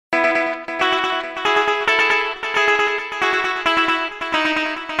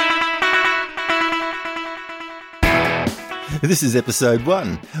This is episode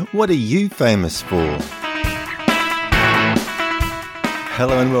 1. What are you famous for?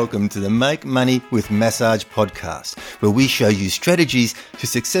 Hello and welcome to the Make Money with Massage podcast, where we show you strategies to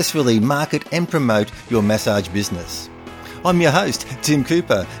successfully market and promote your massage business. I'm your host, Tim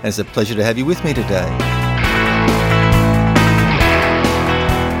Cooper, and it's a pleasure to have you with me today.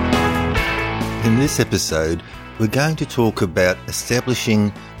 In this episode, we're going to talk about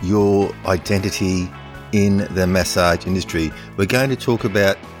establishing your identity in the massage industry. We're going to talk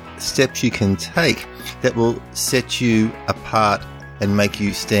about steps you can take that will set you apart and make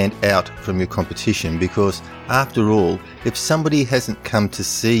you stand out from your competition, because after all, if somebody hasn't come to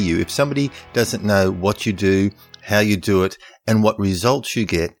see you, if somebody doesn't know what you do, how you do it, and what results you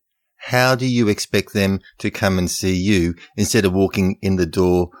get, how do you expect them to come and see you instead of walking in the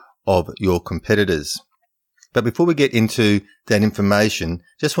door of your competitors? But before we get into that information,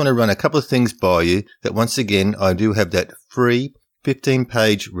 just want to run a couple of things by you that once again, I do have that free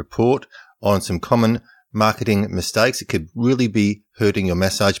 15-page report on some common marketing mistakes. It could really be hurting your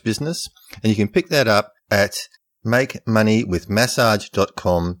massage business. And you can pick that up at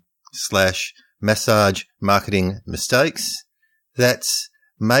makemoneywithmassage.com/massage marketing mistakes. That's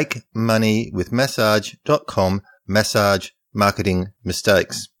makemoneywithmassage.com massage marketing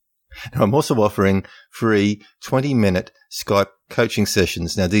mistakes. Now, I'm also offering free 20-minute Skype coaching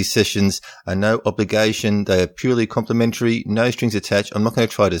sessions. Now, these sessions are no obligation. They are purely complimentary, no strings attached. I'm not going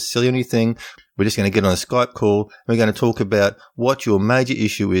to try to sell you anything. We're just going to get on a Skype call. We're going to talk about what your major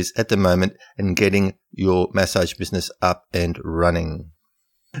issue is at the moment and getting your massage business up and running.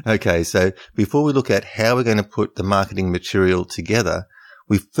 Okay, so before we look at how we're going to put the marketing material together,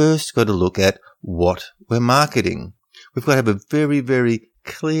 we've first got to look at what we're marketing. We've got to have a very, very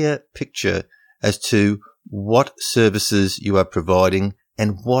clear picture as to what services you are providing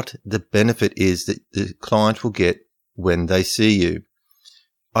and what the benefit is that the client will get when they see you.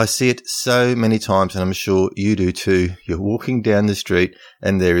 I see it so many times, and I'm sure you do too. You're walking down the street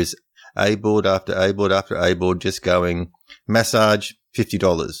and there is A board after A board after A board just going, massage,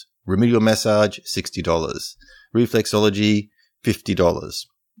 $50. Remedial massage, $60. Reflexology, $50.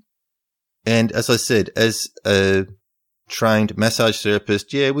 And as I said, as a trained massage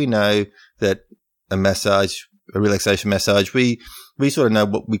therapist, yeah, we know that a relaxation massage, we sort of know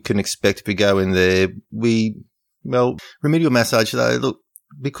what we can expect if we go in there. Remedial massage, though, look,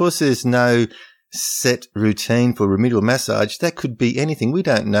 because there's no set routine for remedial massage, that could be anything. We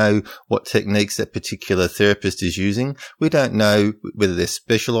don't know what techniques that particular therapist is using. We don't know whether they're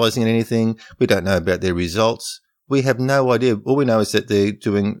specializing in anything. We don't know about their results. We have no idea. All we know is that they're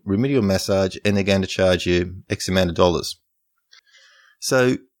doing remedial massage and they're going to charge you X amount of dollars.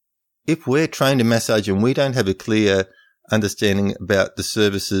 So if we're trained in massage and we don't have a clear understanding about the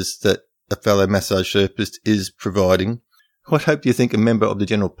services that a fellow massage therapist is providing, what hope do you think a member of the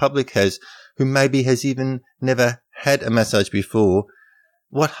general public has who maybe has even never had a massage before?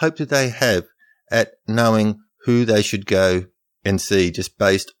 What hope do they have at knowing who they should go and see just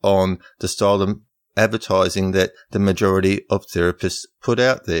based on the style of advertising that the majority of therapists put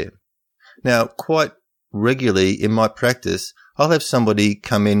out there? Now, quite regularly in my practice, I'll have somebody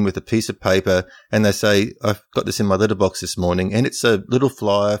come in with a piece of paper and they say, I've got this in my letterbox this morning, and it's a little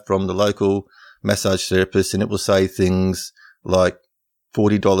flyer from the local massage therapist, and it will say things like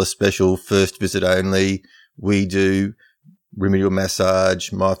 $40 special, first visit only. We do remedial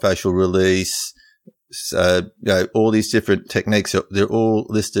massage, myofascial release, all these different techniques. They're all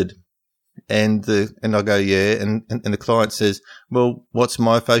listed. And I go, yeah. And the client says, well, what's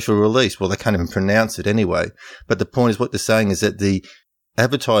myofascial release? Well, they can't even pronounce it anyway. But the point is, what they're saying is that the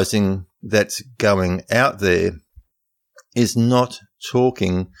advertising that's going out there is not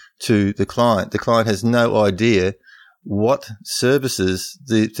talking to the client. The client has no idea what services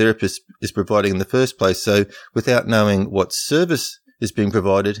the therapist is providing in the first place. So without knowing what service is being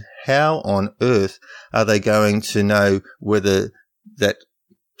provided, how on earth are they going to know whether that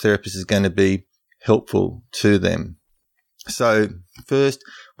therapist is going to be helpful to them? So first,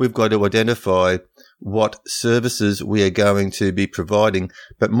 we've got to identify what services we are going to be providing,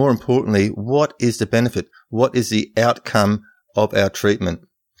 but more importantly, what is the benefit? What is the outcome of our treatment?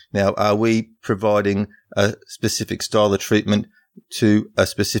 Now, are we providing a specific style of treatment to a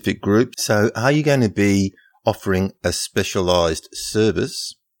specific group? So are you going to be offering a specialized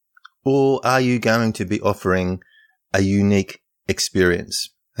service, or are you going to be offering a unique experience?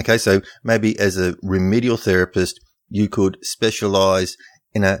 Okay, so maybe as a remedial therapist, you could specialize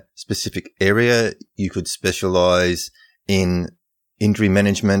in a specific area. You could specialize in injury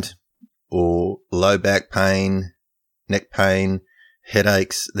management or low back pain, neck pain,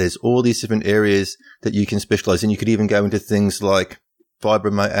 headaches. There's all these different areas that you can specialize in. You could even go into things like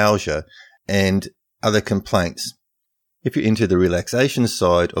fibromyalgia and other complaints. If you're into the relaxation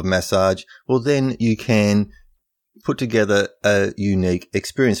side of massage, well, then you can put together a unique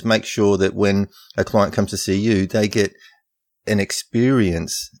experience. Make sure that when a client comes to see you, they get an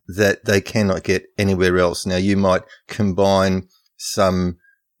experience that they cannot get anywhere else. Now, you might combine some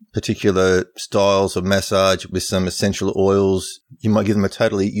particular styles of massage with some essential oils. You might give them a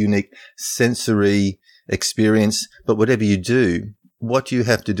totally unique sensory experience. But whatever you do, what you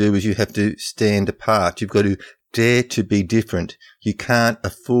have to do is you have to stand apart. You've got to dare to be different. You can't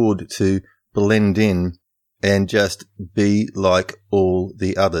afford to blend in and just be like all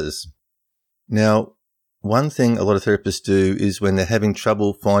the others. Now, one thing a lot of therapists do is when they're having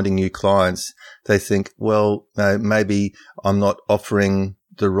trouble finding new clients, they think, well, no, maybe I'm not offering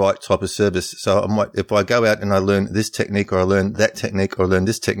the right type of service. So if I go out and I learn this technique or I learn that technique or I learn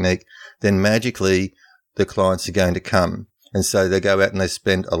this technique, then magically the clients are going to come. And so they go out and they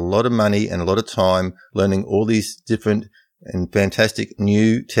spend a lot of money and a lot of time learning all these different and fantastic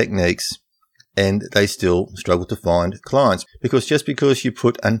new techniques, and they still struggle to find clients. Because just because you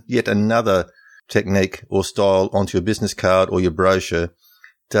put yet another technique or style onto your business card or your brochure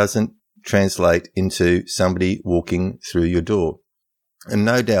doesn't translate into somebody walking through your door. And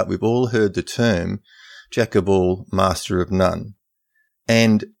no doubt we've all heard the term jack of all, master of none.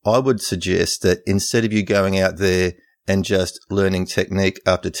 And I would suggest that instead of you going out there and just learning technique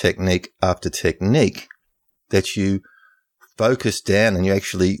after technique after technique, that you focus down and you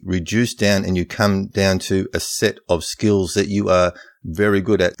actually reduce down and you come down to a set of skills that you are very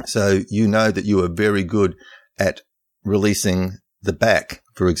good at. So you know that you are very good at releasing the back,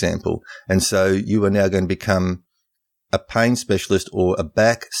 for example. And so you are now going to become a pain specialist or a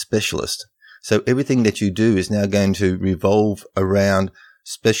back specialist. So everything that you do is now going to revolve around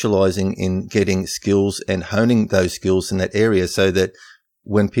specializing in getting skills and honing those skills in that area, so that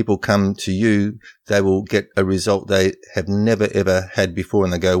when people come to you, they will get a result they have never ever had before.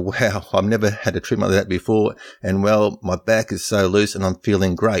 And they go, wow, I've never had a treatment like that before. And well, my back is so loose and I'm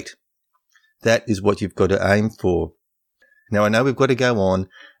feeling great. That is what you've got to aim for. Now, I know we've got to go on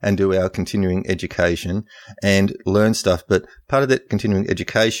and do our continuing education and learn stuff, but part of that continuing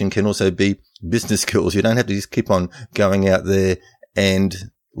education can also be business skills. You don't have to just keep on going out there and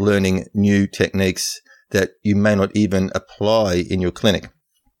learning new techniques that you may not even apply in your clinic.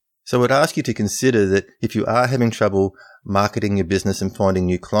 So I would ask you to consider that if you are having trouble marketing your business and finding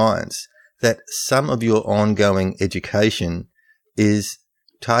new clients, that some of your ongoing education is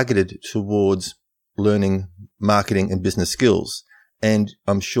targeted towards learning marketing and business skills. And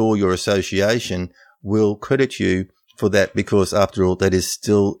I'm sure your association will credit you for that, because after all, that is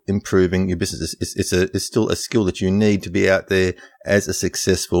still improving your business. It's still a skill that you need to be out there as a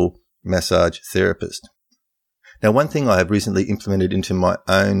successful massage therapist. Now, one thing I have recently implemented into my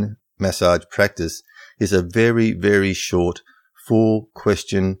own massage practice is a very, very short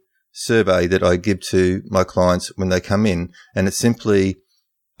 4-question survey that I give to my clients when they come in. And it simply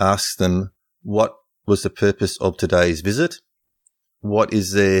asks them, what was the purpose of today's visit? What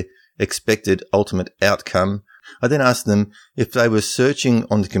is their expected ultimate outcome? I then asked them, if they were searching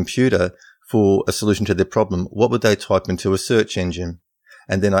on the computer for a solution to their problem, what would they type into a search engine?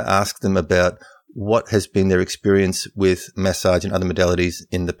 And then I asked them about what has been their experience with massage and other modalities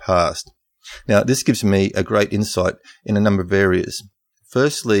in the past. Now, this gives me a great insight in a number of areas.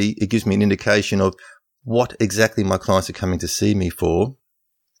 Firstly, it gives me an indication of what exactly my clients are coming to see me for.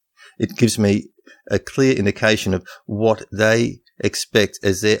 It gives me a clear indication of what they expect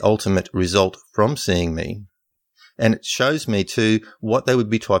as their ultimate result from seeing me. And it shows me too what they would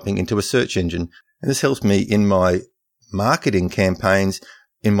be typing into a search engine. And this helps me in my marketing campaigns,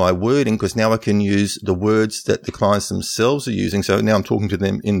 in my wording, because now I can use the words that the clients themselves are using. So now I'm talking to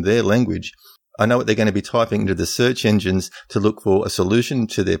them in their language. I know what they're going to be typing into the search engines to look for a solution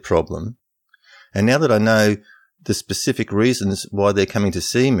to their problem. And now that I know the specific reasons why they're coming to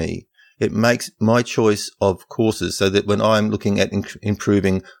see me, it makes my choice of courses so that when I'm looking at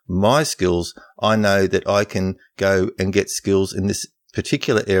improving my skills, I know that I can go and get skills in this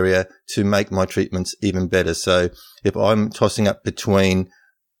particular area to make my treatments even better. So if I'm tossing up between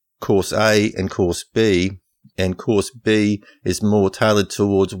course A and course B, and course B is more tailored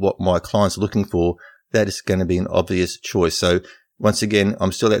towards what my clients are looking for, that is going to be an obvious choice. So once again,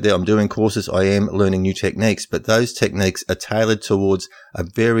 I'm still out there. I'm doing courses. I am learning new techniques, but those techniques are tailored towards a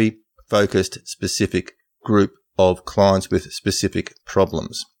very focused, specific group of clients with specific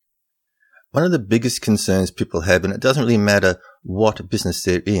problems. One of the biggest concerns people have, and it doesn't really matter what business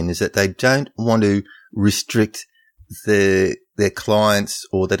they're in, is that they don't want to restrict their their clients,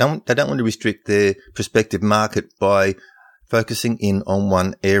 or they don't want to restrict their prospective market by focusing in on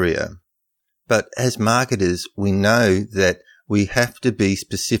one area. But as marketers, we know that we have to be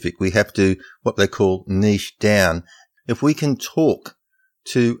specific. We have to, what they call, niche down. If we can talk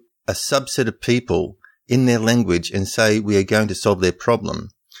to a subset of people in their language and say we are going to solve their problem,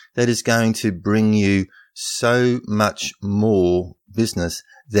 that is going to bring you so much more business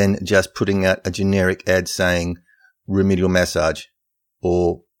than just putting out a generic ad saying remedial massage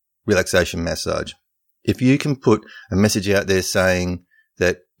or relaxation massage. If you can put a message out there saying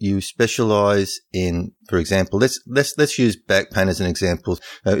that you specialize in, for example, let's use back pain as an example.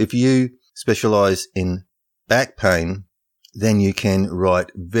 If you specialize in back pain, then you can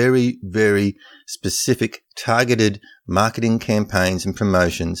write very, very specific targeted marketing campaigns and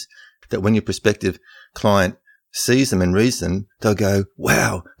promotions that when your prospective client sees them and reads them, they'll go,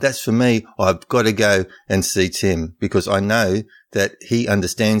 wow, that's for me. I've got to go and see Tim because I know that he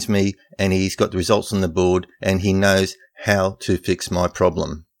understands me and he's got the results on the board and he knows how to fix my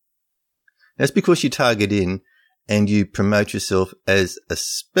problem. That's because you target in and you promote yourself as a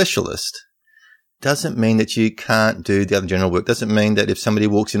specialist. Doesn't mean that you can't do the other general work. Doesn't mean that if somebody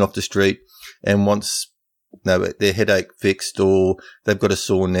walks in off the street and wants their headache fixed, or they've got a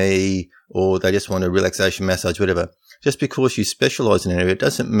sore knee, or they just want a relaxation massage, whatever. Just because you specialize in an area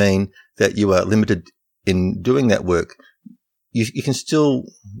doesn't mean that you are limited in doing that work. You can still,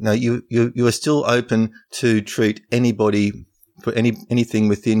 you are still open to treat anybody for anything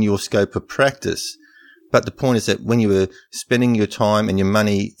within your scope of practice. But the point is that when you are spending your time and your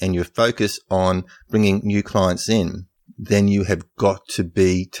money and your focus on bringing new clients in, then you have got to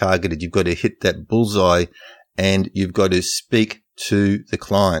be targeted. You've got to hit that bullseye and you've got to speak to the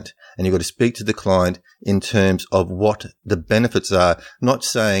client. And you've got to speak to the client in terms of what the benefits are. Not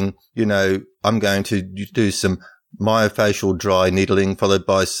saying, I'm going to do some myofascial dry needling followed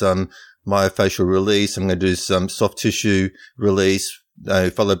by some myofascial release. I'm going to do some soft tissue release,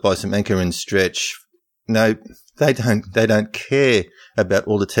 followed by some anchor and stretch. No, they don't care about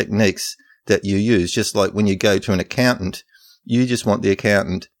all the techniques that you use. Just like when you go to an accountant, you just want the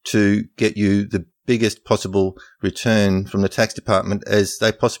accountant to get you the biggest possible return from the tax department as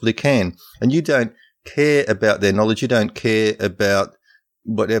they possibly can. And you don't care about their knowledge. You don't care about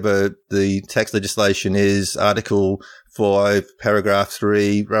whatever the tax legislation is, Article 5, Paragraph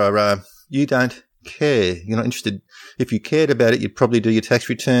 3, rah, rah. You don't care. You're not interested. If you cared about it, you'd probably do your tax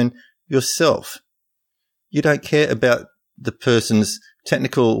return yourself. You don't care about the person's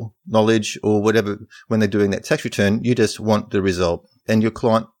technical knowledge or whatever when they're doing that tax return. You just want the result. And your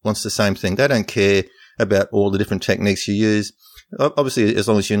client wants the same thing. They don't care about all the different techniques you use. Obviously, as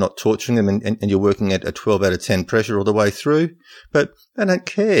long as you're not torturing them and you're working at a 12 out of 10 pressure all the way through. But they don't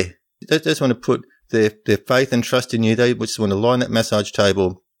care. They just want to put their faith and trust in you. They just want to lie on that massage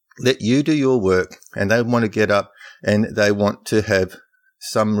table, let you do your work, and they want to get up and they want to have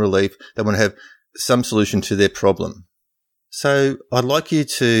some relief. They want to have some solution to their problem. So I'd like you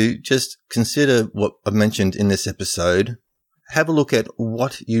to just consider what I've mentioned in this episode. Have a look at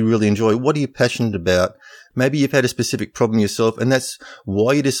what you really enjoy. What are you passionate about? Maybe you've had a specific problem yourself, and that's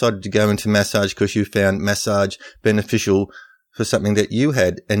why you decided to go into massage, because you found massage beneficial for something that you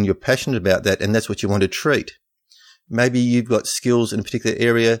had, and you're passionate about that, and that's what you want to treat. Maybe you've got skills in a particular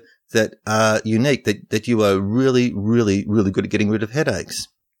area that are unique, that you are really, really, really good at getting rid of headaches.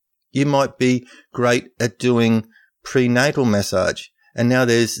 You might be great at doing prenatal massage, and now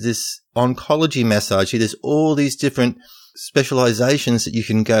there's this oncology massage. There's all these different specializations that you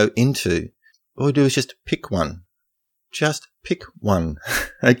can go into. All you do is just pick one. Just pick one.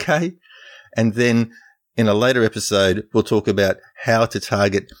 Okay? And then in a later episode, we'll talk about how to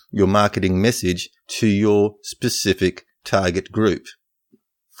target your marketing message to your specific target group.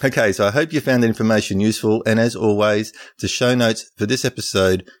 Okay, so I hope you found that information useful. And as always, the show notes for this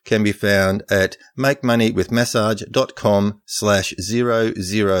episode can be found at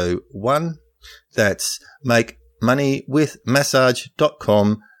makemoneywithmassage.com/001. That's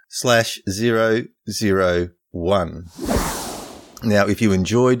makemoneywithmassage.com/001. Now, if you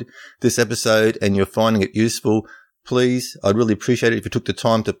enjoyed this episode and you're finding it useful, please, I'd really appreciate it if you took the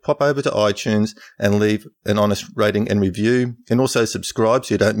time to pop over to iTunes and leave an honest rating and review, and also subscribe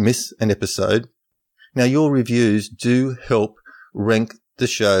so you don't miss an episode. Now, your reviews do help rank the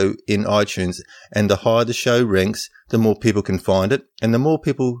show in iTunes, and the higher the show ranks, the more people can find it, and the more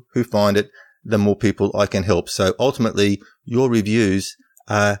people who find it, the more people I can help. So ultimately, your reviews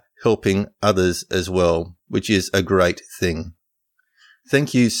are helping others as well, which is a great thing.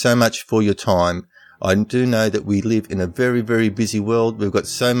 Thank you so much for your time. I do know that we live in a very, very busy world. We've got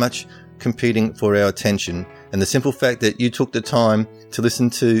so much competing for our attention And the simple fact that you took the time to listen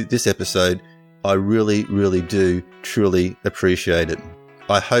to this episode, I really, really do truly appreciate it.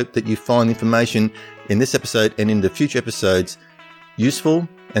 I hope that you find information in this episode and in the future episodes useful,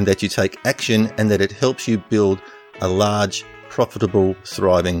 and that you take action, and that it helps you build a large, profitable,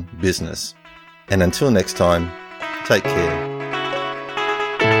 thriving business. And until next time, take care.